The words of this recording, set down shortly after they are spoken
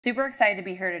Super excited to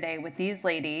be here today with these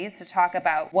ladies to talk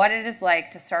about what it is like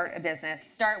to start a business.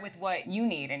 Start with what you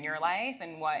need in your life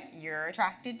and what you're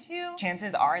attracted to.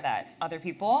 Chances are that other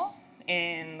people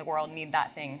in the world need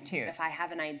that thing too. If I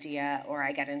have an idea or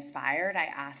I get inspired, I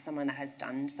ask someone that has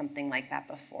done something like that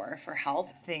before for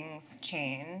help. Things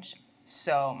change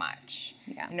so much.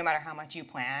 Yeah. No matter how much you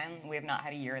plan, we have not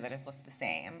had a year that has looked the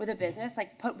same. With a business,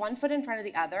 like put one foot in front of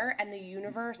the other and the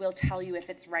universe will tell you if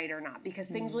it's right or not, because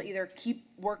things will either keep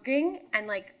working and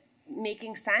like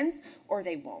making sense or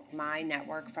they won't. My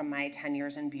network from my 10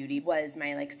 years in beauty was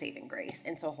my like saving grace.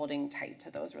 And so holding tight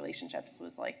to those relationships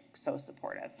was like so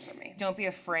supportive for me. Don't be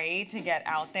afraid to get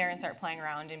out there and start playing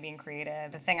around and being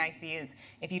creative. The thing I see is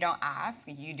if you don't ask,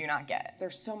 you do not get.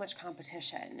 There's so much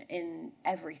competition in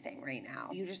everything right now.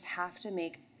 You just have to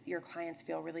make your clients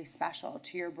feel really special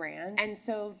to your brand. And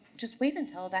so just wait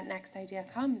until that next idea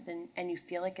comes and you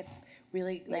feel like it's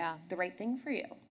really like the right thing for you.